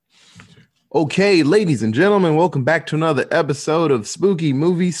Okay, ladies and gentlemen, welcome back to another episode of Spooky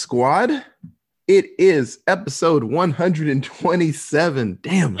Movie Squad. It is episode 127.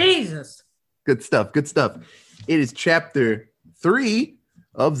 Damn. Jesus. Good stuff. Good stuff. It is chapter 3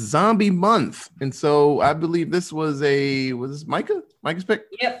 of Zombie Month. And so I believe this was this Micah? Micah's pick?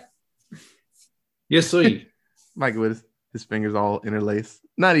 Yep. Yes, sir. Micah with his fingers all interlaced.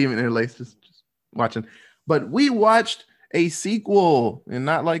 Not even interlaced, just watching. But we watched a sequel, and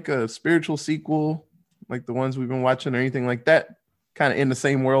not like a spiritual sequel like the ones we've been watching or anything like that. Kind of in the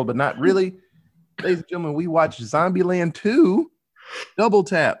same world, but not really. Ladies and gentlemen, we watched Zombieland 2 Double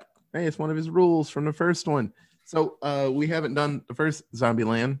Tap. Hey, it's one of his rules from the first one. So we haven't done the first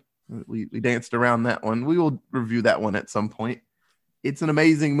Zombieland. We danced around that one. We will review that one at some point. It's an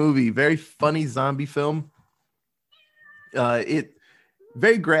amazing movie, very funny zombie film. It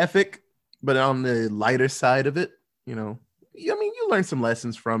very graphic, but on the lighter side of it. You know, I mean, you learn some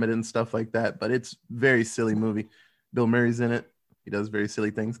lessons from it and stuff like that, but it's very silly movie. Bill Murray's in it. He does very silly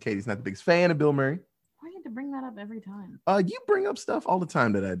things. Katie's not the biggest fan of Bill Murray. Why do you have to bring that up every time? You bring up stuff all the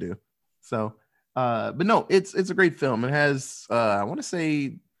time that I do. So, but no, it's a great film. It has, I want to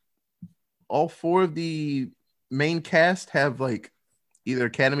say, all 4 of the main cast have like either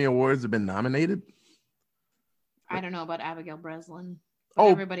Academy Awards or been nominated. I don't know about Abigail Breslin. Oh,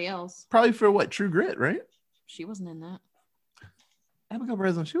 everybody else. Probably for what? True Grit, right? She wasn't in that. Abigail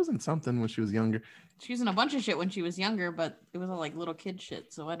Breslin, she was in something when she was younger. She was in a bunch of shit when she was younger, but it was all like little kid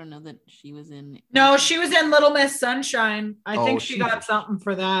shit. So I don't know that she was in. No, she was in Little Miss Sunshine. I think she she got something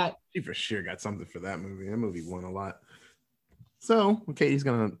for that. She for sure got something for that movie. That movie won a lot. So, Katie's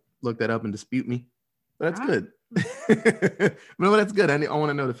gonna look that up and dispute me. But that's good. No, that's good. I want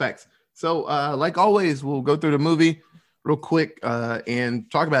to know the facts. So, like always, we'll go through the movie real quick and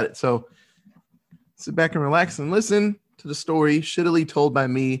talk about it. So, sit back and relax and listen to the story shittily told by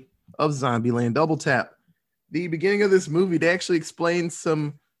me of Zombieland Double Tap. The beginning of this movie, they actually explain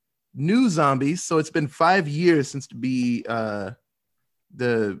some new zombies. So it's been 5 years since the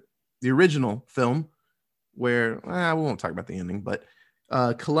original film, where we won't talk about the ending, but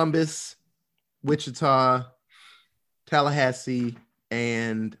Columbus, Wichita, Tallahassee,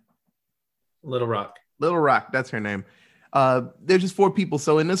 and Little Rock. Little Rock, that's her name. There's just 4 people.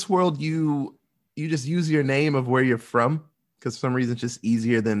 So in this world, you just use your name of where you're from, because for some reason it's just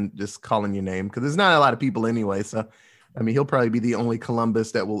easier than just calling your name, because there's not a lot of people anyway. So, I mean, he'll probably be the only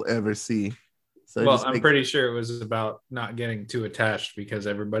Columbus that we'll ever see. So well, I'm pretty sure it was about not getting too attached because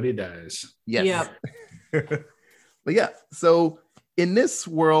everybody dies. Yes. Yep. But yeah, so in this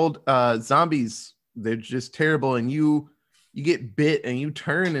world, zombies, they're just terrible, and you get bit and you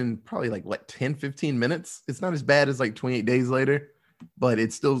turn in probably like 10-15 minutes. It's not as bad as like 28 days later, but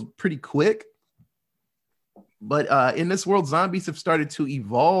it's still pretty quick. But in this world, zombies have started to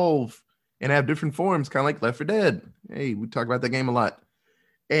evolve and have different forms, kind of like Left 4 Dead. Hey, we talk about that game a lot.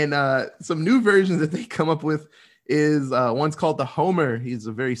 And some new versions that they come up with is one's called the Homer. He's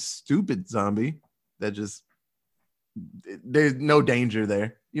a very stupid zombie that just, there's no danger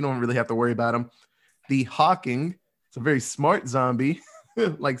there. You don't really have to worry about him. The Hawking, it's a very smart zombie,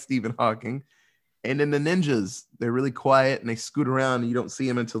 like Stephen Hawking. And then the ninjas, they're really quiet and they scoot around and you don't see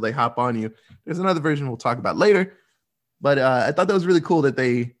them until they hop on you. There's another version we'll talk about later. But I thought that was really cool that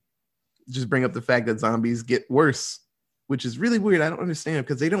they just bring up the fact that zombies get worse, which is really weird. I don't understand,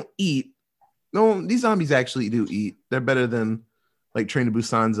 because they don't eat. No, these zombies actually do eat. They're better than like Train to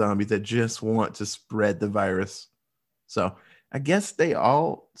Busan zombies that just want to spread the virus. So I guess they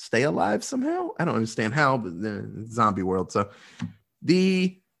all stay alive somehow. I don't understand how, but the zombie world. So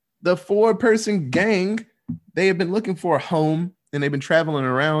the 4-person gang, they have been looking for a home and they've been traveling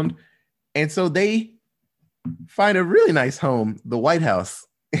around. And so they find a really nice home, the White House.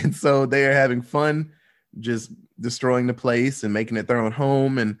 And so they are having fun just destroying the place and making it their own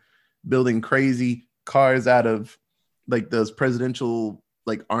home and building crazy cars out of like those presidential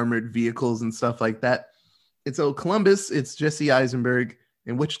like armored vehicles and stuff like that. And so Columbus, it's Jesse Eisenberg,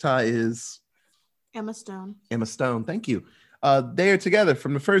 and Wichita is Emma Stone. Emma Stone, thank you. They are together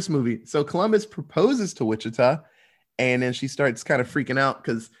from the first movie. So Columbus proposes to Wichita, and then she starts kind of freaking out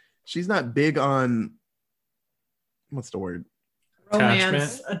because she's not big on, what's the word?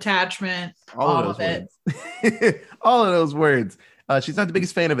 Romance, attachment, all of it. All of those words. She's not the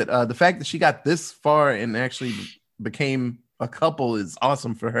biggest fan of it. The fact that she got this far and actually became a couple is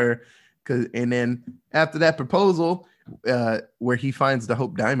awesome for her. And then after that proposal, where he finds the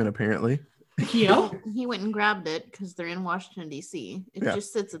Hope Diamond, apparently. Yep. He went and grabbed it because they're in Washington, D.C. It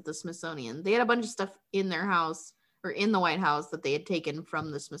just sits at the Smithsonian. They had a bunch of stuff in their house or in the White House that they had taken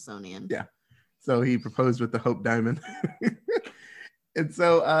from the Smithsonian. Yeah. So he proposed with the Hope Diamond. And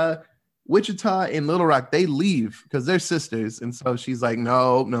so Wichita and Little Rock, they leave because they're sisters. And so she's like,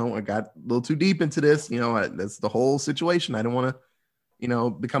 no, I got a little too deep into this. That's the whole situation. I don't want to,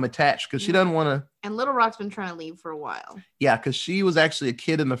 become attached because she doesn't want to. And Little Rock's been trying to leave for a while. Yeah, because she was actually a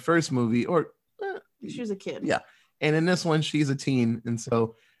kid in the first movie, she was a kid. Yeah. And in this one, she's a teen. And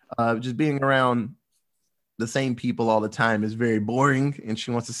so just being around the same people all the time is very boring. And she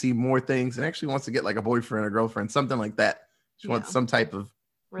wants to see more things and actually wants to get like a boyfriend or girlfriend, something like that. She wants some type of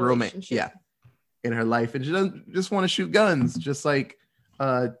romance, in her life, and she doesn't just want to shoot guns, just like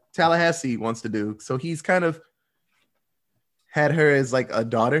Tallahassee wants to do. So he's kind of had her as like a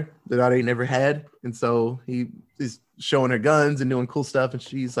daughter, the daughter he never had, and so he is showing her guns and doing cool stuff, and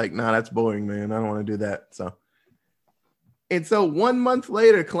she's like, "Nah, that's boring, man. I don't want to do that." So 1 month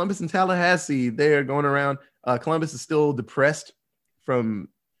later, Columbus and Tallahassee, they are going around. Columbus is still depressed from,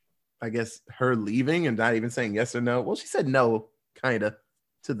 I guess, her leaving and not even saying yes or no. Well, she said no, kind of,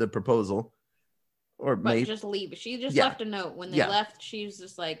 to the proposal. But maybe just leave. She just left a note. When they left, she was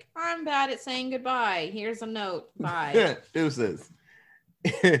just like, I'm bad at saying goodbye. Here's a note. Bye. Deuces.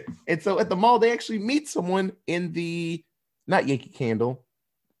 And so at the mall, they actually meet someone in the, not Yankee Candle.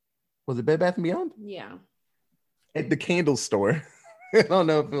 Was it Bed Bath & Beyond? Yeah. At the candle store. I don't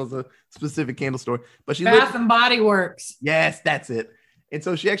know if it was a specific candle store, but she Bath and Body Works. Yes, that's it. And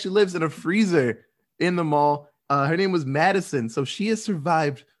so she actually lives in a freezer in the mall. Her name was Madison. So she has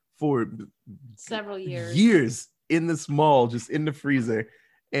survived for several years in this mall, just in the freezer.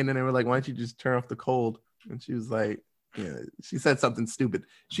 And then they were like, why don't you just turn off the cold? And she was like, she said something stupid.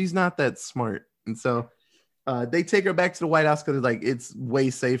 She's not that smart. And so they take her back to the White House because like it's way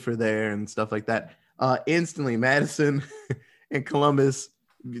safer there and stuff like that. Instantly, Madison and Columbus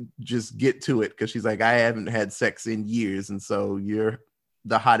just get to it because she's like, I haven't had sex in years. And so you're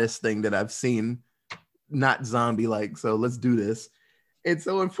the hottest thing that I've seen, not zombie like. So let's do this. And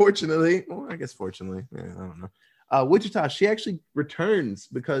so unfortunately, I guess fortunately, I don't know. Wichita, she actually returns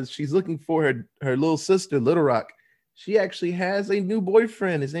because she's looking for her little sister, Little Rock. She actually has a new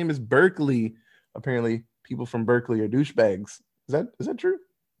boyfriend. His name is Berkeley. Apparently, people from Berkeley are douchebags. Is that true?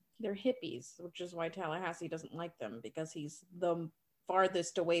 They're hippies, which is why Tallahassee doesn't like them, because he's the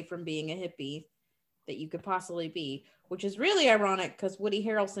farthest away from being a hippie that you could possibly be, which is really ironic because Woody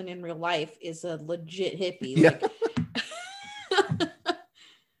Harrelson in real life is a legit hippie. Yeah.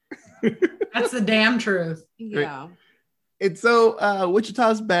 That's the damn truth. Yeah. And so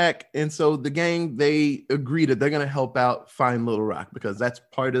Wichita's back, and so the gang, they agree that they're going to help out find Little Rock because that's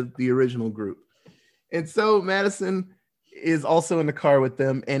part of the original group. And so Madison is also in the car with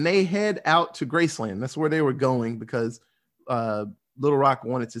them, and they head out to Graceland. That's where they were going because Little Rock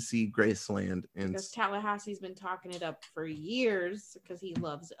wanted to see Graceland. And because Tallahassee's been talking it up for years because he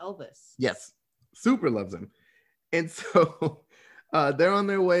loves Elvis. Yes, super loves him. And so they're on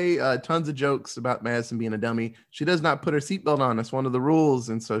their way. Tons of jokes about Madison being a dummy. She does not put her seatbelt on. That's one of the rules.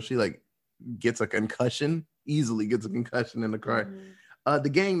 And so she gets a concussion, easily gets a concussion in the car. Mm-hmm. The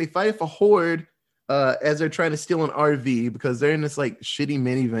gang, they fight a horde as they're trying to steal an RV because they're in this shitty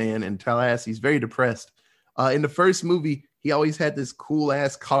minivan, and Tallahassee's very depressed. In the first movie, he always had this cool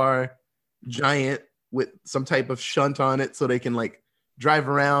ass car, giant, with some type of shunt on it so they can drive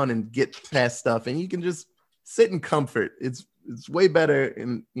around and get past stuff, and you can just sit in comfort. It's way better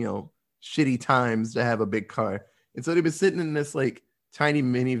in shitty times to have a big car. And so they've been sitting in this tiny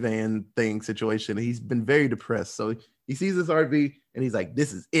minivan thing situation. He's been very depressed. So he sees this RV and he's like,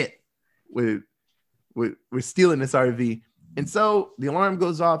 this is it. We're stealing this RV. And so the alarm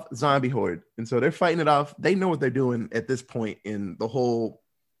goes off, zombie horde. And so they're fighting it off. They know what they're doing at this point in the whole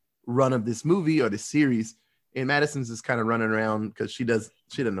run of this movie or this series. And Madison's just kind of running around because she doesn't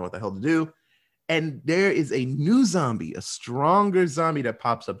know what the hell to do. And there is a new zombie, a stronger zombie that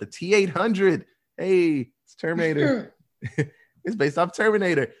pops up, the T-800. Hey, it's Terminator. It's based off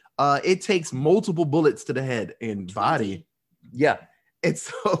Terminator. It takes multiple bullets to the head and body. Yeah. And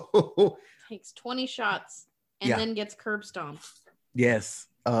so takes 20 shots and then gets curb stomped. Yes.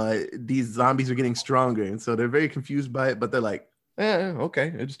 These zombies are getting stronger. And so they're very confused by it, but they're like,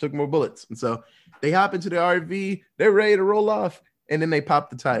 okay, it just took more bullets. And so they hop into the RV, they're ready to roll off, and then they pop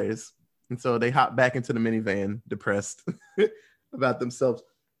the tires. And so they hop back into the minivan, depressed about themselves.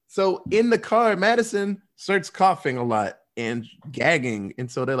 So in the car, Madison starts coughing a lot and gagging. And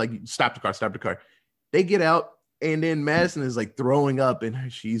so they're like, stop the car. They get out, and then Madison is throwing up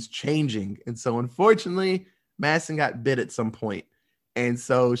and she's changing. And so unfortunately, Madison got bit at some point. And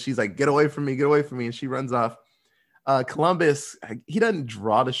so she's like, get away from me. And she runs off. Columbus, he doesn't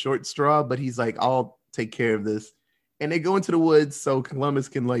draw the short straw, but he's like, I'll take care of this. And they go into the woods so Columbus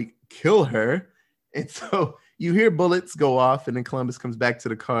can kill her. And so you hear bullets go off, and then Columbus comes back to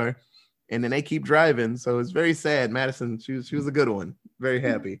the car. And then they keep driving. So it's very sad. Madison, she was a good one. Very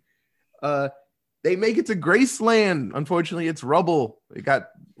happy. They make it to Graceland. Unfortunately, it's rubble. It got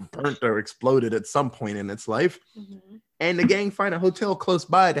burnt or exploded at some point in its life. Mm-hmm. And the gang find a hotel close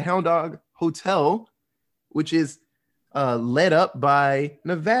by, the Hound Dog Hotel, which is led up by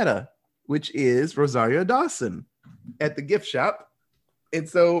Nevada, which is Rosario Dawson at the gift shop. And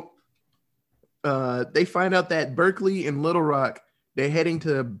so they find out that Berkeley and Little Rock, they're heading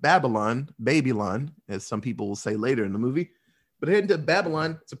to Babylon, as some people will say later in the movie. But heading to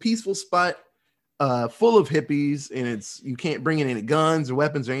Babylon, it's a peaceful spot full of hippies, and you can't bring in any guns or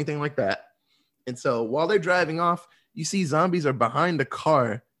weapons or anything like that. And so while they're driving off, you see zombies are behind the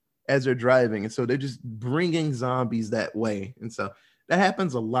car as they're driving. And so they're just bringing zombies that way. And so that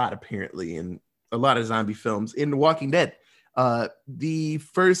happens a lot, apparently, in a lot of zombie films. In The Walking Dead, the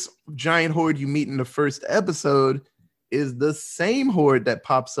first giant horde you meet in the first episode is the same horde that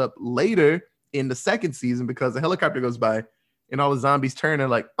pops up later in the second season, because the helicopter goes by and all the zombies turn and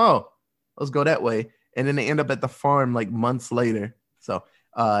like, oh, let's go that way. And then they end up at the farm like months later. So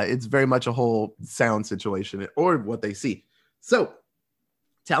it's very much a whole sound situation, or what they see. So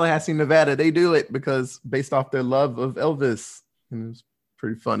Tallahassee, Nevada, they do it because based off their love of Elvis. And it was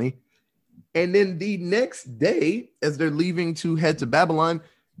pretty funny. And then the next day, as they're leaving to head to Babylon,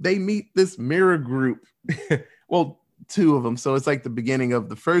 they meet this mirror group. Well, two of them. So it's like the beginning of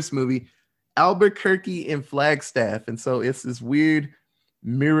the first movie, Albuquerque and Flagstaff. And so it's this weird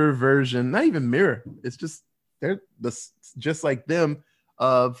mirror version, not even mirror. It's just, just like them,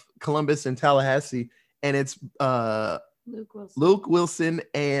 of Columbus and Tallahassee. And it's Luke Wilson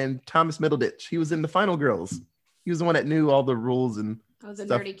and Thomas Middleditch. He was in The Final Girls. He was the one that knew all the rules and the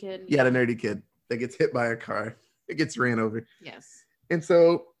stuff. nerdy kid. Yeah, the nerdy kid that gets hit by a car. It gets ran over. Yes. And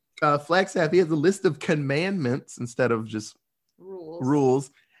so Flagstaff, he has a list of commandments instead of just rules.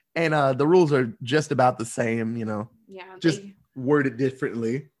 And the rules are just about the same, Yeah. Just worded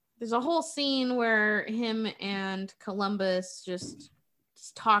differently. There's a whole scene where him and Columbus just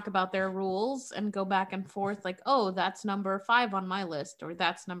talk about their rules and go back and forth like, oh, that's number 5 on my list, or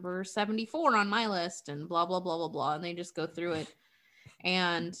that's number 74 on my list, and blah, blah, blah, blah, blah. And they just go through it.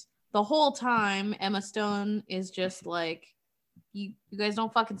 And the whole time, Emma Stone is just like, you guys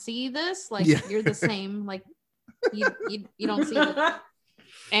don't fucking see this? Like, You're the same. Like, you don't see it.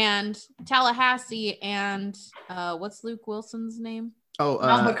 And Tallahassee and what's Luke Wilson's name? Oh,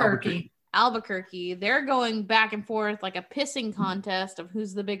 Albuquerque. They're going back and forth like a pissing contest of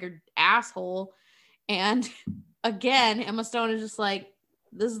who's the bigger asshole. And again, Emma Stone is just like,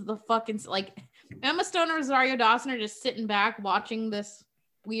 this is the fucking, like, Emma Stone and Rosario Dawson are just sitting back watching this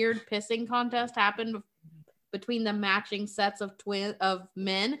weird pissing contest happen between the matching sets of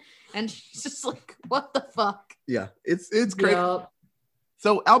men, and she's just like, what the fuck? Yeah, it's great. Yep.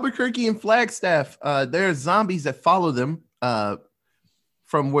 So Albuquerque and Flagstaff, there are zombies that follow them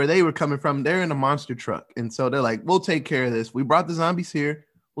from where they were coming from. They're in a monster truck. And so they're like, we'll take care of this. We brought the zombies here.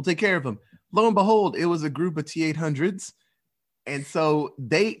 We'll take care of them. Lo and behold, it was a group of T-800s. And so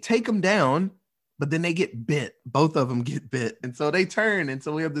they take them down, but then they get bit. Both of them get bit. And so they turn. And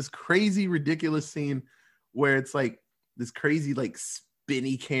so we have this crazy, ridiculous scene where it's like this crazy, like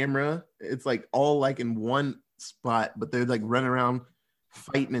spinny camera. It's like all like in one spot, but they're like running around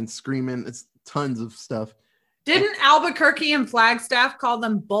fighting and screaming. It's tons of stuff. Didn't Albuquerque and Flagstaff call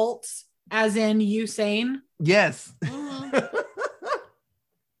them bolts, as in Usain? Yes. Mm-hmm.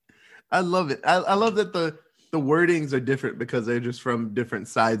 I love it. I love that the wordings are different because they're just from different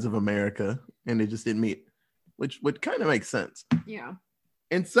sides of America and they just didn't meet, which would kind of make sense. Yeah.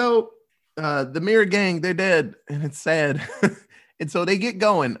 And so the Mirror Gang, they're dead and it's sad. And so they get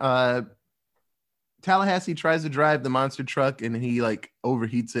going. Tallahassee tries to drive the monster truck and he like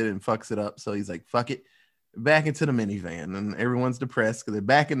overheats it and fucks it up. So he's like, fuck it. Back into the minivan, and everyone's depressed because they're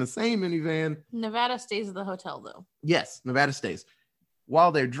back in the same minivan. Nevada stays at the hotel, though. Yes, Nevada stays.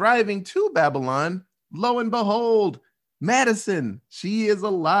 While they're driving to Babylon, lo and behold, Madison, she is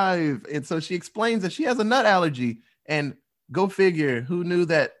alive. And so she explains that she has a nut allergy. And go figure, who knew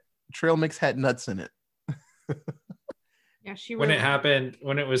that trail mix had nuts in it? Yeah, she when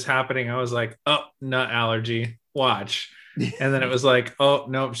it was happening, I was like, oh, nut allergy. Watch. And then it was like, oh,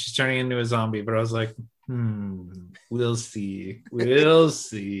 nope, she's turning into a zombie. But I was like, we'll see. We'll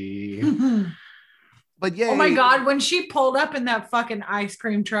see. But yeah. Oh my God. When she pulled up in that fucking ice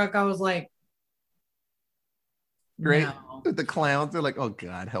cream truck, I was like, great. No. The clowns are like, oh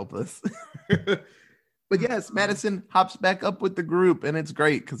God, help us. But yes, Madison hops back up with the group, and it's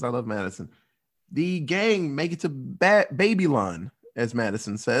great because I love Madison. The gang make it to Babylon, as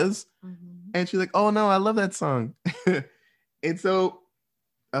Madison says. Mm-hmm. And she's like, oh no, I love that song. And so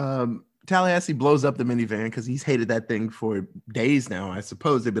Tallahassee blows up the minivan because he's hated that thing for days now. I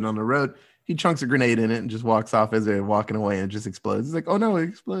suppose they've been on the road. He chunks a grenade in it and just walks off as they're walking away, and it just explodes. He's like, oh no, it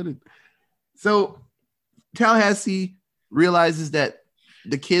exploded. So Tallahassee realizes that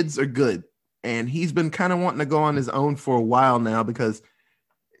the kids are good, and he's been kind of wanting to go on his own for a while now because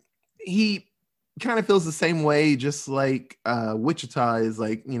he kind of feels the same way, just like Wichita is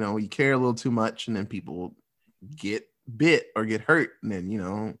like, you care a little too much, and then people get bit or get hurt, and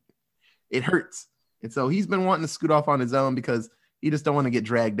then it hurts. And so he's been wanting to scoot off on his own because he just don't want to get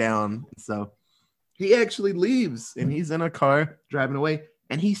dragged down. So he actually leaves, and he's in a car driving away,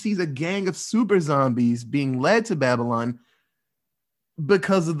 and he sees a gang of super zombies being led to Babylon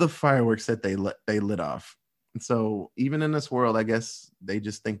because of the fireworks that they lit off. And so even in this world, I guess they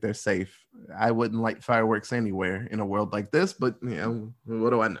just think they're safe. I wouldn't light fireworks anywhere in a world like this, but what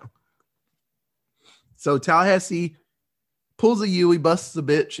do I know? So Tallahassee pulls a U, he busts a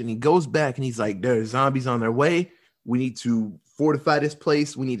bitch, and he goes back, and he's like, there's zombies on their way. We need to fortify this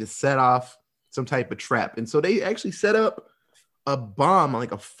place. We need to set off some type of trap. And so they actually set up a bomb,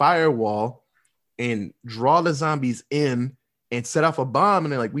 like a firewall, and draw the zombies in and set off a bomb.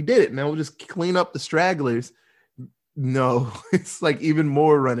 And they're like, we did it. Now we'll just clean up the stragglers. No, it's like even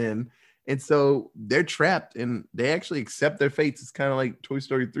more run in. And so they're trapped, and they actually accept their fates. It's kind of like Toy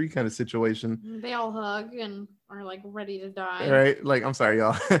Story 3 kind of situation. They all hug and are like ready to die. All right. Like, I'm sorry,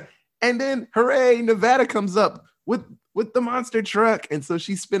 y'all. And then, hooray, Nevada comes up with the monster truck. And so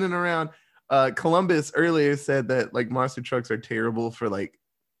she's spinning around. Columbus earlier said that like monster trucks are terrible for like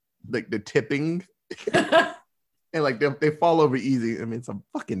the tipping. And like they fall over easy. I mean, it's a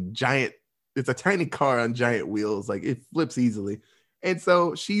fucking giant, it's a tiny car on giant wheels. Like it flips easily. And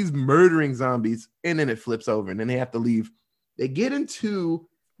so she's murdering zombies, and then it flips over, and then they have to leave. They get into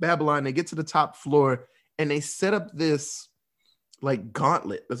Babylon, they get to the top floor, and they set up this like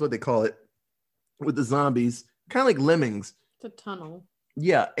gauntlet. That's what they call it, with the zombies, kind of like lemmings. It's a tunnel.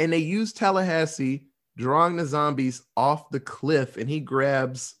 Yeah, and they use Tallahassee drawing the zombies off the cliff, and he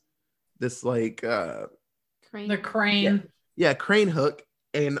grabs this like Crane. The crane. yeah, crane hook,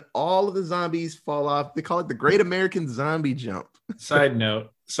 and all of the zombies fall off. They call it the Great American Zombie Jump. Side note,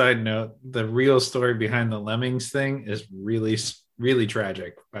 the real story behind the lemmings thing is really, really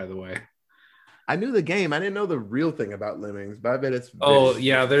tragic, by the way. I knew the game. I didn't know the real thing about lemmings, but I bet it's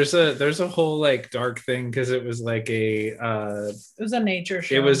yeah, there's a whole like dark thing because it was like a It was a nature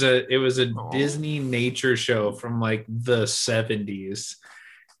show. it was a Disney nature show from like the 70s,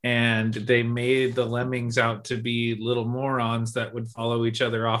 and they made the lemmings out to be little morons that would follow each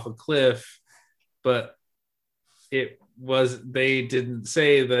other off a cliff, but they didn't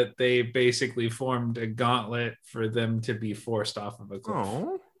say that they basically formed a gauntlet for them to be forced off of a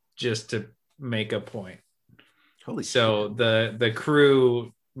cliff. Just to make a point. Holy so shit. the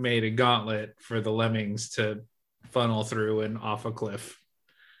crew made a gauntlet for the lemmings to funnel through and off a cliff.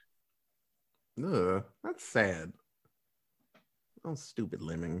 Ugh, that's sad. Oh, stupid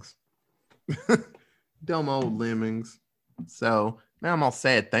lemmings. Dumb old lemmings. So now I'm all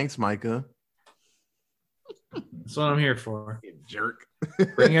sad. Thanks, Micah. That's what I'm here for. You jerk.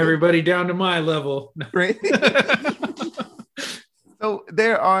 Bring everybody down to my level. Right? So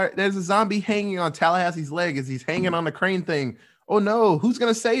there's a zombie hanging on Tallahassee's leg as he's hanging on the crane thing. Oh no, who's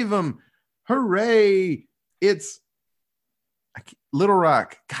gonna save him? Hooray! It's Little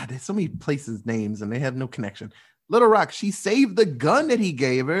Rock. God, there's so many places names and they have no connection. Little Rock, she saved the gun that he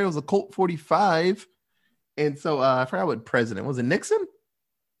gave her. It was a Colt 45. And so I forgot what president. Was it Nixon?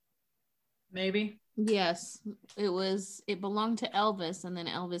 Maybe. Yes, it belonged to Elvis, and then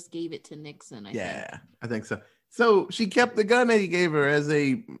Elvis gave it to Nixon. I think so. So she kept the gun that he gave her as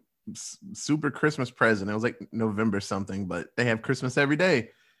a super Christmas present. It was like November something, but they have Christmas every day.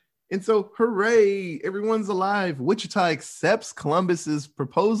 And so, hooray, everyone's alive. Wichita accepts Columbus's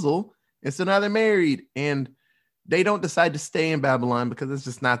proposal, and so now they're married. And they don't decide to stay in Babylon because it's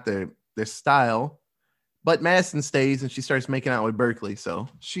just not their style. But Madison stays, and she starts making out with Berkeley. So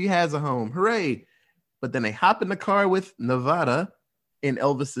she has a home. Hooray. But then they hop in the car with Nevada in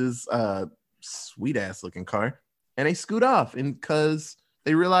Elvis's sweet ass looking car, and they scoot off, and because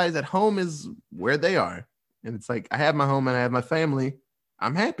they realize that home is where they are, and it's like, I have my home and I have my family,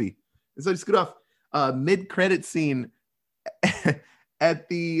 I'm happy. And so they scoot off. Mid-credit scene at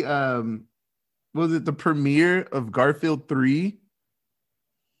the was it the premiere of Garfield 3?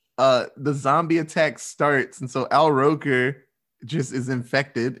 The zombie attack starts, and so Al Roker just is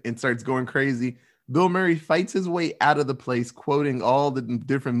infected and starts going crazy. Bill Murray fights his way out of the place, quoting all the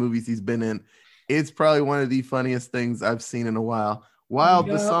different movies he's been in. It's probably one of the funniest things I've seen in a while. While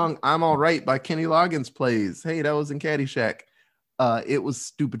the song I'm All Right by Kenny Loggins plays. Hey, that was in Caddyshack. it was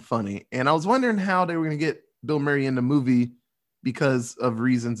stupid funny. And I was wondering how they were going to get Bill Murray in the movie because of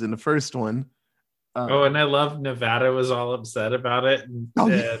reasons in the first one. Oh, and I love Nevada was all upset about it. Oh,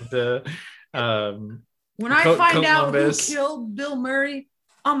 yeah. When I find out who Columbus. killed Bill Murray,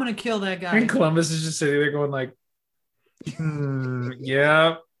 I'm gonna kill that guy. And Columbus is just sitting there going like,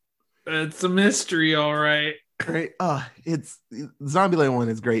 yeah, it's a mystery, all right. Right. It's Zombieland 1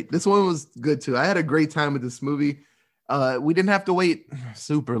 is great. This one was good too. I had a great time with this movie. We didn't have to wait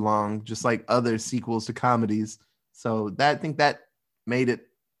super long, just like other sequels to comedies. So I think that made it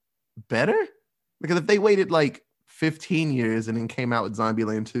better. Because if they waited like 15 years and then came out with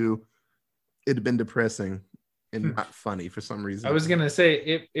Zombieland 2, it'd have been depressing and not funny for some reason. I was gonna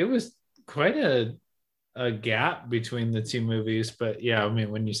say it was quite a gap between the two movies, but yeah, I mean,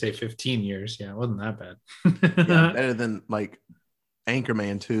 when you say 15 years, yeah, it wasn't that bad. Yeah, better than like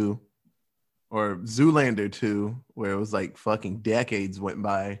Anchorman 2 or Zoolander 2, where it was like fucking decades went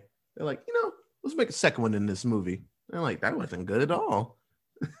by. They're like, let's make a second one in this movie. They're like, that wasn't good at all.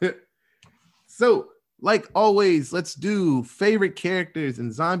 So, like always, let's do favorite characters in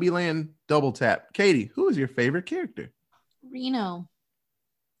Zombieland double tap. Katie, who is your favorite character? Reno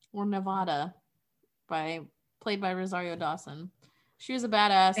or Nevada, played by Rosario Dawson. She was a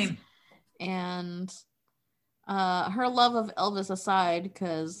badass. Same. And her love of Elvis aside,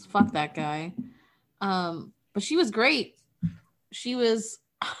 because fuck that guy. But she was great. She was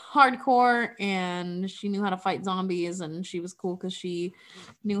hardcore and she knew how to fight zombies, and she was cool because she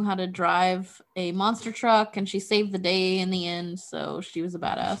knew how to drive a monster truck and she saved the day in the end. So she was a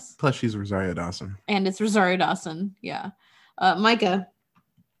badass. Plus, she's Rosario Dawson. And it's Rosario Dawson. Yeah. Micah.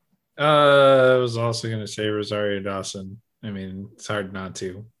 I was also going to say Rosario Dawson. I mean, it's hard not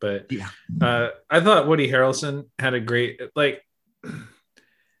to, but yeah. I thought Woody Harrelson had a great, like,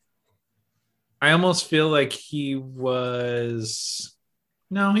 I almost feel like he was,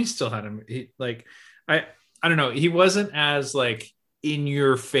 no, he still had him. I don't know. He wasn't as like in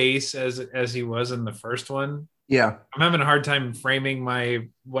your face as he was in the first one. Yeah. I'm having a hard time framing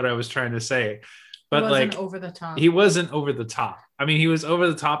what I was trying to say, but He wasn't like over the top. he wasn't over the top. I mean, he was over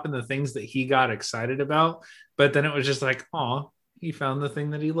the top in the things that he got excited about, but then it was just like, oh, he found the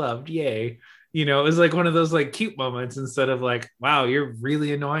thing that he loved. Yay. It was like one of those like cute moments instead of like, wow, you're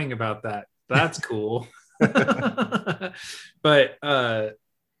really annoying about that. That's cool. But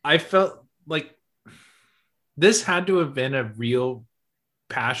I felt like this had to have been a real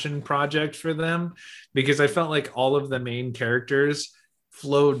passion project for them, because I felt like all of the main characters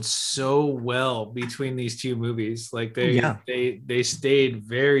flowed so well between these two movies. Like they stayed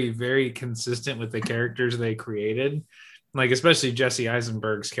very, very consistent with the characters they created. Like especially Jesse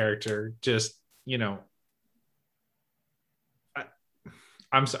Eisenberg's character, just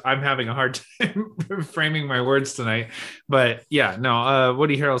I'm having a hard time framing my words tonight, but yeah, no,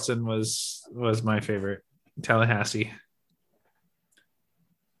 Woody Harrelson was my favorite. Tallahassee.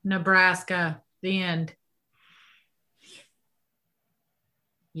 Nebraska, the end.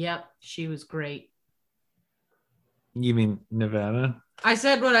 Yep, she was great. You mean Nevada? I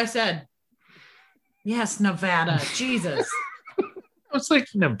said what I said. Yes, Nevada. Jesus. I was like,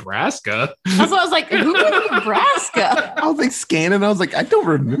 Nebraska. That's what I was like, who in Nebraska? I was like scanning. I was like, I don't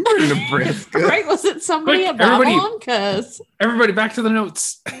remember Nebraska. Right? Was it somebody Quick, about one? Because everybody back to the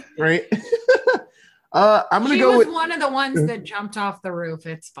notes. Right. I'm gonna She go was with one of the ones that jumped off the roof.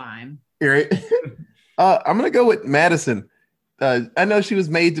 It's fine. right. I'm gonna go with Madison. I know she was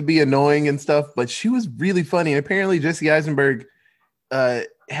made to be annoying and stuff, but she was really funny. And apparently Jesse Eisenberg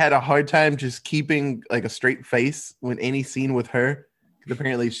had a hard time just keeping like a straight face when any scene with her. Because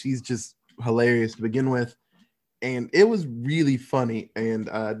apparently she's just hilarious to begin with. And it was really funny. And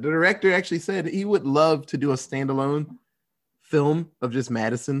the director actually said he would love to do a standalone film of just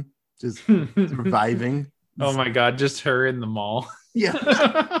Madison just surviving. Oh my God, just her in the mall. Yeah.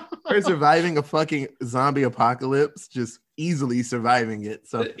 Her surviving a fucking zombie apocalypse, just easily surviving it.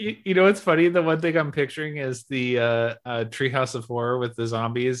 So you know what's funny? The one thing I'm picturing is the Treehouse of Horror with the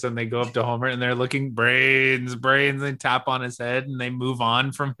zombies, and they go up to Homer and they're looking brains, they tap on his head and they move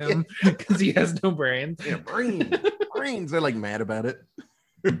on from him because he has no brains. yeah, brains. They're like mad about it.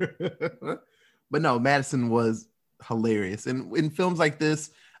 But no, Madison was hilarious. And in films like this,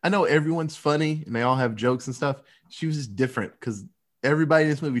 I know everyone's funny and they all have jokes and stuff. She was just different because everybody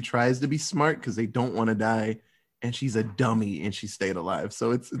in this movie tries to be smart because they don't want to die, and she's a dummy and she stayed alive. So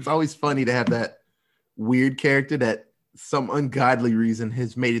it's always funny to have that weird character that some ungodly reason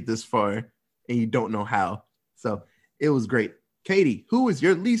has made it this far and you don't know how. So it was great. Katie, who is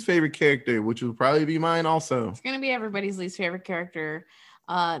your least favorite character, which will probably be mine also? it's going to be everybody's least favorite character.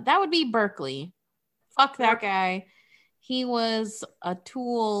 That would be Berkeley. Fuck that guy. He was a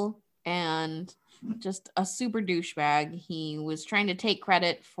tool and just a super douchebag. He was trying to take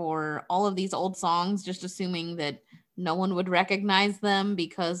credit for all of these old songs, just assuming that no one would recognize them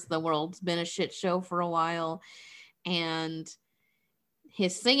because the world's been a shit show for a while. And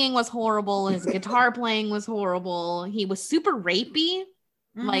his singing was horrible. His guitar playing was horrible. He was super rapey.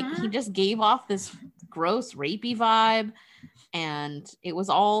 Like, he just gave off this gross rapey vibe. And it was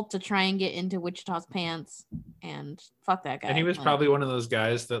all to try and get into Wichita's pants. And fuck that guy. And he was probably one of those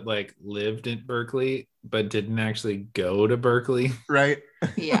guys that like lived in Berkeley but didn't actually go to Berkeley. Right?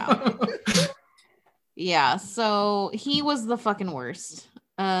 Yeah. Yeah, so he was the fucking worst.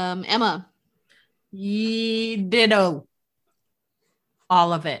 Emma. Ditto.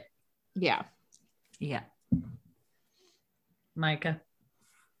 All of it. Yeah. Yeah. Micah.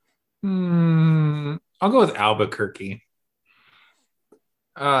 I'll go with Albuquerque.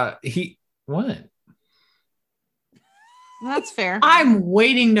 What? That's fair. I'm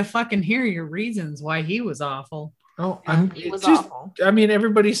waiting to fucking hear your reasons why he was awful. Oh, He was awful. I mean,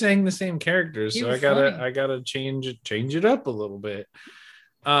 everybody's saying the same characters, He so was I funny. gotta change it up a little bit.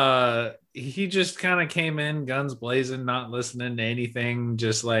 He just kind of came in guns blazing, not listening to anything,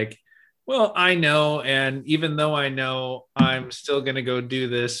 just like, well, I know, and even though I know, I'm still gonna go do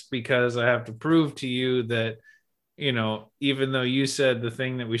this because I have to prove to you that, you know, even though you said the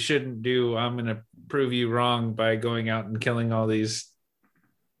thing that we shouldn't do, I'm gonna prove you wrong by going out and killing all these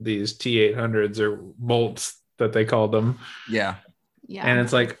T-800s or bolts that they called them. Yeah. Yeah. And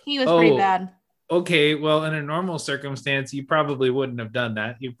it's like, he was pretty oh, bad. okay, well, in a normal circumstance, you probably wouldn't have done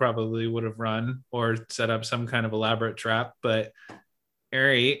that. You probably would have run or set up some kind of elaborate trap. But,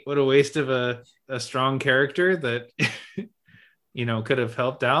 Ari, what a waste of a strong character that, you know, could have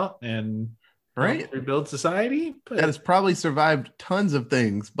helped out and Right. rebuild society. But That has probably survived tons of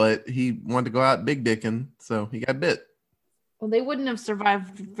things, but he wanted to go out big dicking, so he got bit. Well, they wouldn't have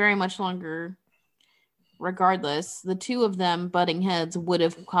survived very much longer. Regardless, the two of them butting heads would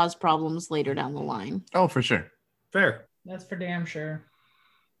have caused problems later down the line. Oh, for sure. fair. That's for damn sure.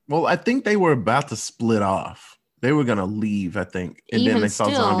 Well, I think they were about to split off. They were gonna leave, I think, and then Even they saw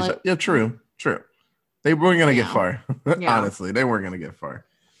still, zombies. Yeah, true. They weren't gonna get Yeah. far. Yeah. Honestly, they weren't gonna get far.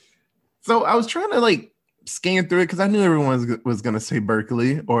 So I was trying to like scan through it because I knew everyone was gonna say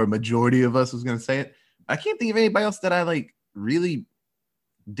Berkeley, or a majority of us was gonna say it. I can't think of anybody else that I like really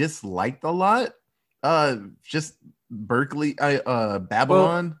disliked a lot. Just Berkeley,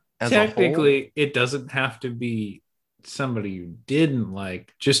 Babylon. As a whole. Technically, it doesn't have to be somebody you didn't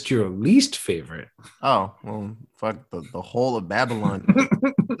like, just your least favorite. Oh, well, fuck the whole of Babylon.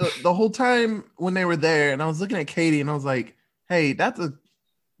 the whole time when they were there, and I was looking at Katie, and I was like, hey, that's a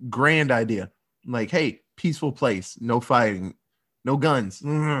grand idea. Like, hey, peaceful place, no fighting, no guns.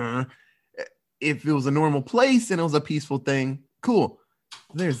 If it was a normal place and it was a peaceful thing, cool.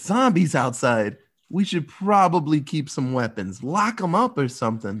 There's zombies outside. We should probably keep some weapons, lock them up or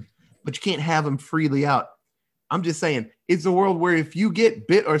something, but you can't have them freely out. I'm just saying, it's a world where if you get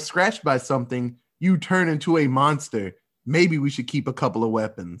bit or scratched by something, you turn into a monster. Maybe we should keep a couple of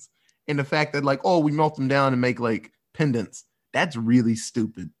weapons. And the fact that like, oh, we melt them down and make like pendants, that's really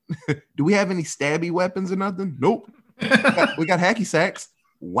stupid. Do we have any stabby weapons or nothing? Nope. We got hacky sacks.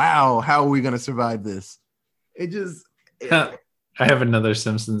 Wow, how are we going to survive this? It just... I have another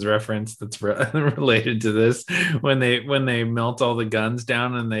Simpsons reference that's related to this. When they melt all the guns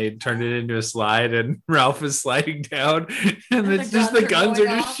down and they turn it into a slide, and Ralph is sliding down, and The it's just the guns are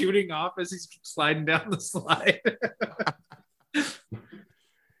going just off. shooting off as he's sliding down the slide.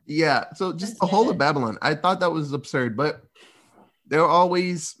 Yeah, so just That's the whole of vivid. Babylon, I thought that was absurd, but there are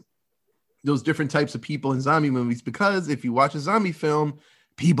always those different types of people in zombie movies, because if you watch a zombie film,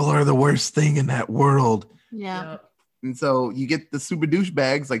 people are the worst thing in that world. Yeah. Yep. And so you get the super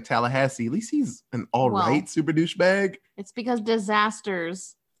douchebags like Tallahassee. At least he's an all right Well- super douchebag. It's because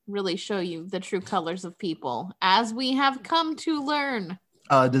disasters really show you the true colors of people, as we have come to learn.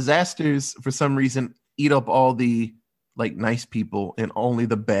 Disasters, for some reason, eat up all the like nice people, and only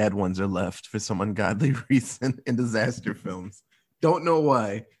the bad ones are left for some ungodly reason in disaster films. Don't know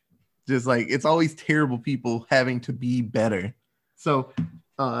why. Just like it's always terrible people having to be better. So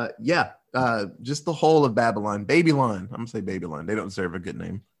just the whole of Babylon. Babylon. I'm gonna say Babylon. They don't deserve a good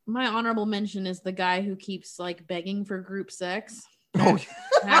name. My honorable mention is the guy who keeps like begging for group sex. Oh,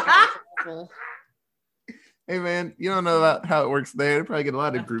 That guy's awful. hey man, you don't know about how it works there. They probably get a lot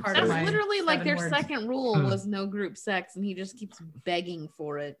of That's group part sex. of That's my literally like 7 their words. second rule was no group sex, and he just keeps begging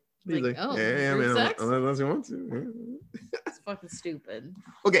for it. He's Like, oh, group sex? unless you want to. It's fucking stupid.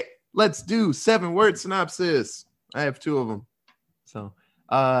 Okay, let's do 7-word synopsis. I have 2 of them. So,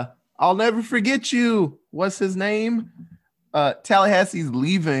 I'll never forget you. What's his name? Tallahassee's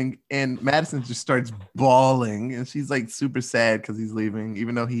leaving and Madison just starts bawling and she's like super sad because he's leaving,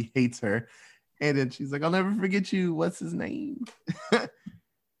 even though he hates her. And then she's like, I'll never forget you. What's his name?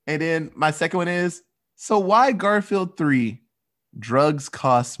 And then my second one is, so why Garfield 3? Drugs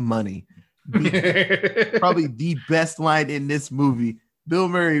cost money. Probably the best line in this movie. Bill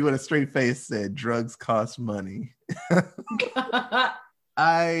Murray with a straight face said, drugs cost money.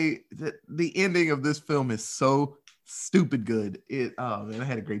 The ending of this film is so stupid good. Oh man, I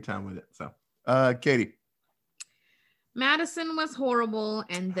had a great time with it. So Katie. Madison was horrible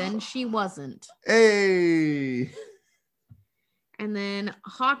and then she wasn't. Hey. And then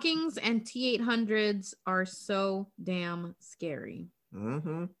Hawkins and T-800s are so damn scary.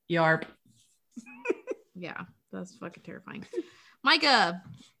 Mm-hmm. Yarp. Yeah, that's fucking terrifying. Micah.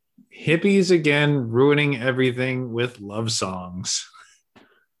 Hippies again ruining everything with love songs.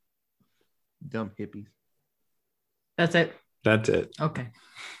 Dumb hippies. That's it. That's it. Okay.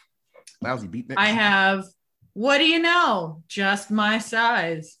 Lousy beatnik. I have, what do you know? Just my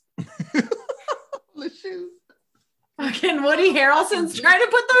size. The shoes. Fucking Woody Harrelson's trying to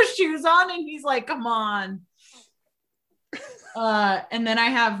put those shoes on and he's like, come on. And then I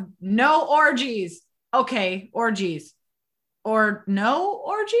have no orgies. Okay, orgies. Or no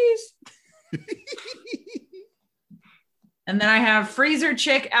orgies? And then I have freezer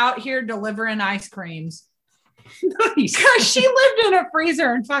chick out here delivering ice creams. Nice. Because she lived in a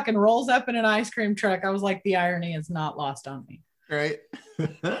freezer and fucking rolls up in an ice cream truck. I was like, the irony is not lost on me. Right.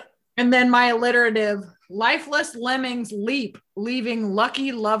 And then my alliterative, lifeless lemmings leap, leaving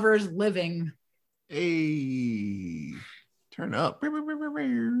lucky lovers living. Hey, turn up.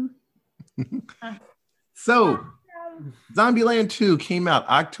 So, Zombieland 2 came out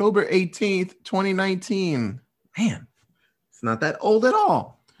October 18th, 2019. Man, it's not that old at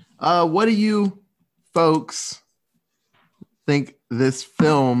all. What do you folks think this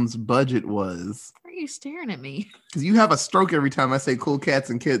film's budget was? Why are you staring at me? Because you have a stroke every time I say cool cats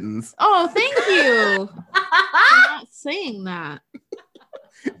and kittens. Oh, thank you. I'm not saying that.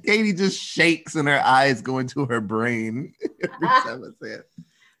 Katie just shakes and her eyes go into her brain every time I say it.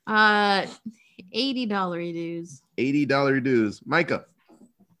 $80 dues. $80 dues. Micah.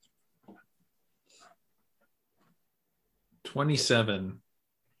 27.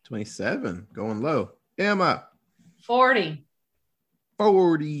 27. Going low. Emma. 40.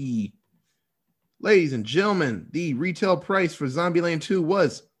 40. Ladies and gentlemen, the retail price for Zombieland 2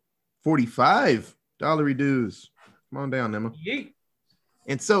 was $45 dues. Come on down, Emma. Yeet.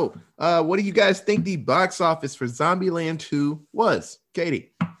 And so, what do you guys think the box office for Zombieland 2 was?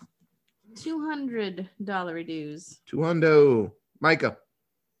 Katie. $200 dues. 200. Micah.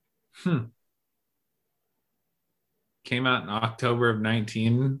 Came out in October of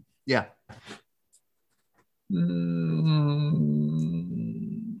 19. Yeah.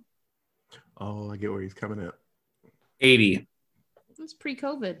 Oh, I get where he's coming at. 80. It's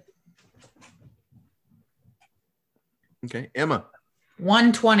pre-COVID. Okay. Emma.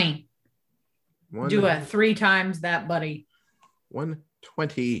 120. One, Do it 3 times that, buddy.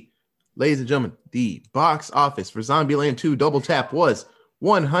 120. Ladies and gentlemen, the box office for Zombieland 2 Double Tap was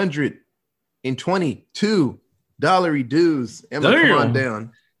 $122 dues. Emma, come on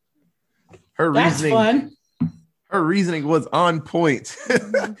down. That's fun. Her reasoning was on point.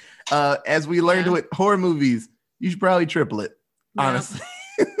 As we learned with horror movies, you should probably triple it, honestly.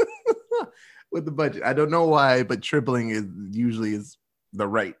 With the budget. I don't know why, but tripling is usually the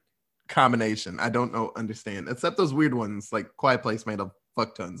right combination. I don't understand, except those weird ones like Quiet Place made a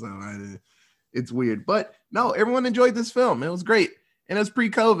fuck tons. So it's weird, but no, everyone enjoyed this film. It was great, and it was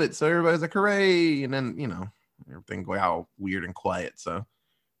pre-COVID, so everybody's like, hooray! And then everything go out weird and quiet. So,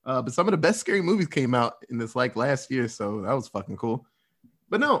 but some of the best scary movies came out in this like last year, so that was fucking cool.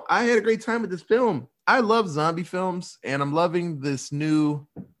 But no, I had a great time with this film. I love zombie films, and I'm loving this new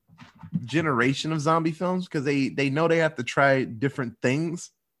generation of zombie films because they know they have to try different things.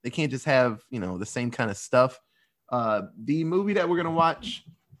 They can't just have the same kind of stuff. The movie that we're gonna watch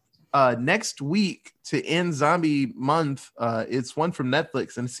next week to end zombie month, it's one from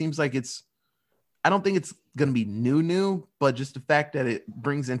Netflix, and it seems like I don't think it's gonna be new, but just the fact that it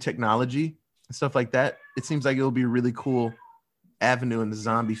brings in technology and stuff like that, it seems like it'll be a really cool avenue in the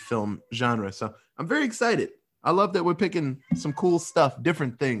zombie film genre. So I'm very excited. I love that we're picking some cool stuff,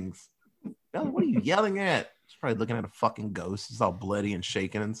 different things. Bella, what are you yelling at? She's probably looking at a fucking ghost. It's all bloody and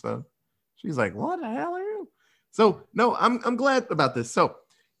shaking and stuff. She's like, what the hell are you? So no, I'm glad about this. So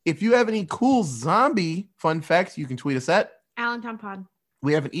if you have any cool zombie fun facts, you can tweet us at Allentown Pod.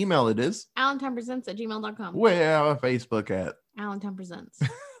 We have an email. It is AllentownPresents@gmail.com. where our Facebook at Allentown Presents.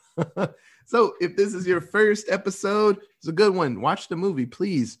 So if this is your first episode, it's a good one. Watch the movie,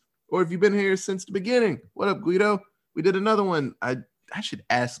 please. Or if you've been here since the beginning, what up, Guido? We did another one. I should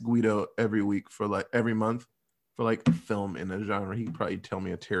ask Guido every week for like every month for like a film in a genre. He could probably tell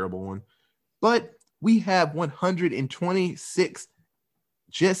me a terrible one. But we have 126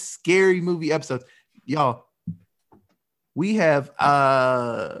 just scary movie episodes. Y'all, we have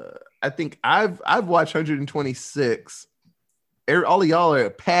I think I've watched 126. All of y'all are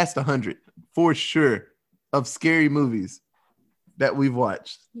past 100 for sure of scary movies that we've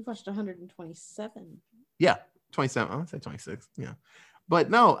watched. You've watched 127. Yeah, 27. I would say 26. Yeah. But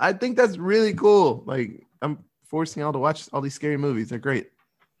no, I think that's really cool. Like, I'm forcing y'all to watch all these scary movies. They're great.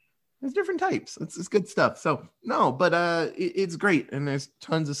 There's different types. It's good stuff. So no, but it's great. And there's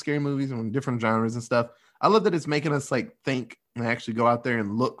tons of scary movies and different genres and stuff. I love that it's making us like think and actually go out there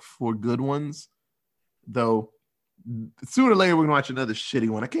and look for good ones. Though sooner or later we're gonna watch another shitty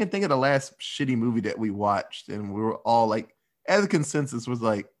one. I can't think of the last shitty movie that we watched, and we were all like, as a consensus was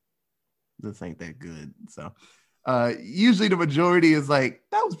like, this ain't that good. So usually the majority is like,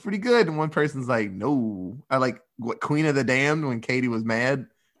 that was pretty good, and one person's like, no. I like what Queen of the Damned when Katie was mad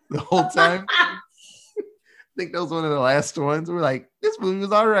the whole time. I think that was one of the last ones. We're like, this movie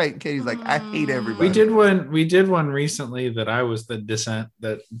was all right. And Katie's like, I hate everybody. We did one recently that I was the dissent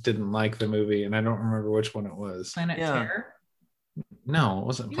that didn't like the movie, and I don't remember which one it was. Planet Terror. No, it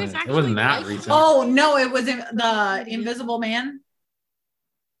wasn't You guys Planet. It actually wasn't that liked recent. Oh no, it was the Invisible Man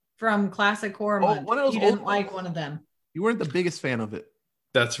from Classic Horror Month. One of those you old didn't like one of them. You weren't the biggest fan of it.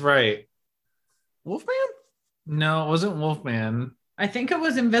 That's right. Wolfman? No, it wasn't Wolfman. I think it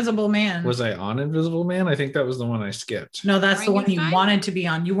was Invisible Man. Was I on Invisible Man? I think that was the one I skipped. No, that's the one you Frankenstein? wanted to be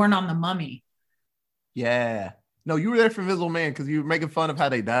on. You weren't on The Mummy. Yeah. No, you were there for Invisible Man because you were making fun of how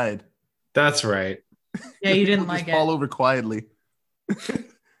they died. That's right. Yeah, you didn't People like just fall it. over quietly.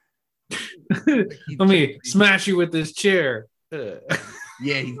 Let me smash you with this chair. Ugh.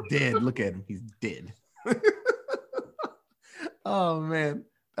 Yeah, he's dead. Look at him. He's dead. Oh man,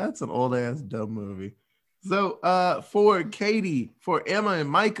 that's an old ass dumb movie. So for Katie, for Emma and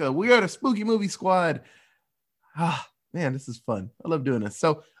Micah, we are the Spooky Movie Squad. Ah, man, this is fun. I love doing this.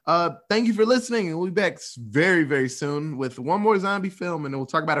 So thank you for listening, and we'll be back very, very soon with one more zombie film, and we'll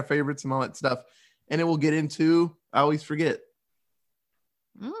talk about our favorites and all that stuff. And then we'll get into, I always forget,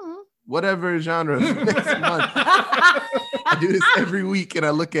 whatever genre next month. I do this every week, and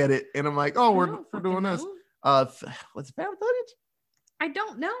I look at it, and I'm like, oh, we're doing this. What's found footage? I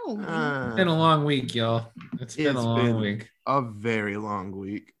don't know. It's been a long week, y'all. It's been a long week. A very long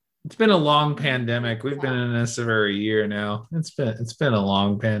week. It's been a long pandemic. We've been in this for a year now. It's been a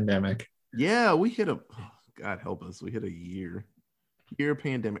long pandemic. Yeah, we hit God help us. We hit a year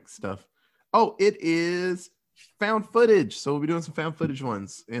pandemic stuff. Oh, it is found footage. So we'll be doing some found footage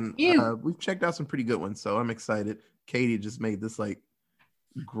ones, and we've checked out some pretty good ones. So I'm excited. Katie just made this like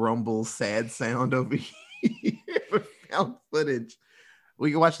grumble, sad sound over here for found footage. We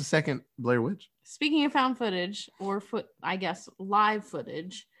can watch the second Blair Witch. Speaking of found footage, or I guess live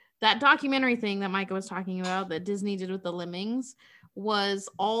footage, that documentary thing that Micah was talking about that Disney did with the lemmings was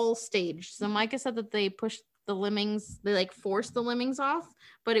all staged. So Micah said that they pushed the lemmings, they like forced the lemmings off,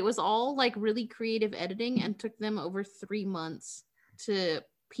 but it was all like really creative editing and took them over 3 months to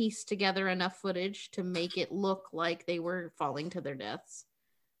piece together enough footage to make it look like they were falling to their deaths.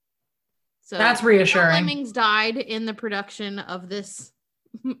 So that's reassuring. No lemmings died in the production of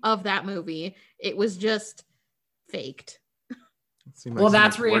that movie. It was just faked. Well,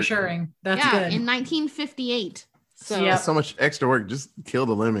 that's reassuring. That's good. In 1958. So That's so much extra work. Just kill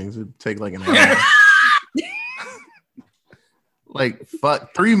the lemmings. It'd take like an hour. Like,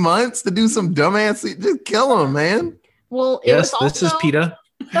 fuck, 3 months to do some dumbass. Just kill them, man. Well, yes, this is PETA.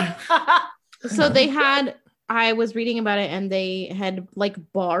 So I was reading about it, and they had like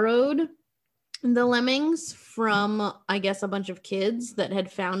borrowed the lemmings from, I guess, a bunch of kids that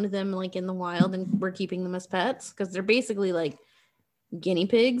had found them like in the wild and were keeping them as pets, because they're basically like guinea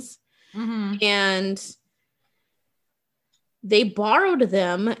pigs. Mm-hmm. And they borrowed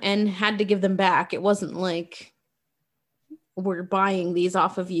them and had to give them back. It wasn't like, we're buying these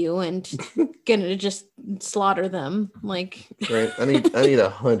off of you and gonna just slaughter them. Like, right. I need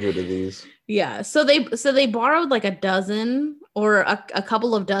 100 of these. Yeah. So they borrowed like a dozen or a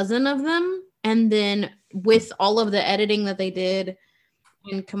couple of dozen of them. And then with all of the editing that they did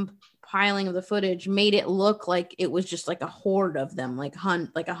and compiling of the footage, made it look like it was just like a horde of them, like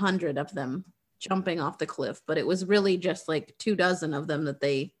 100 of them jumping off the cliff. But it was really just like 24 of them that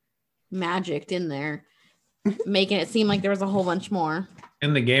they magicked in there, making it seem like there was a whole bunch more.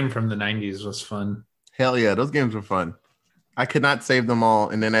 And the game from the 90s was fun. Hell yeah, those games were fun. I could not save them all,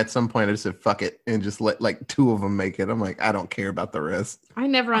 and then at some point I just said fuck it and just let like 2 of them make it. I'm like, I don't care about the rest. I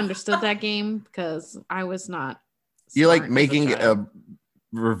never understood that game because I was not. You're like smart as making child. a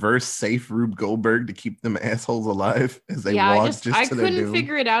reverse safe Rube Goldberg to keep them assholes alive as they yeah, walk I just I to their couldn't doom.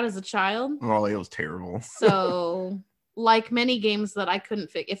 figure it out as a child. Oh, it was terrible. So, like many games that I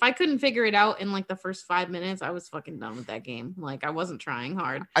couldn't figure, if I couldn't figure it out in like the first 5 minutes, I was fucking done with that game. Like I wasn't trying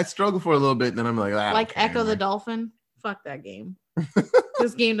hard. I struggled for a little bit, and then I'm like, Like Echo the Dolphin, fuck that game.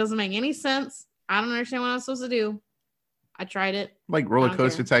 This game doesn't make any sense. I don't understand what I'm supposed to do. I tried it. like I Roller don't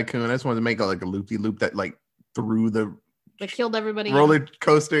Coaster Tycoon. I just wanted to make like a loopy loop that like threw the They killed everybody. roller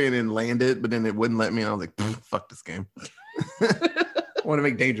coaster and then landed, but then it wouldn't let me. And I was like, fuck this game. I want to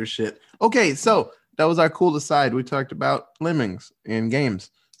make dangerous shit. Okay, so that was our cool aside. We talked about lemmings in games.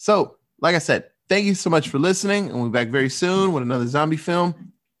 So, like I said, thank you so much for listening, and we'll be back very soon with another zombie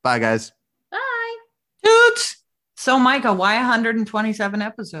film. Bye, guys. Bye. Toots. So, Micah, why 127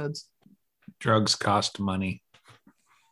 episodes? Drugs cost money.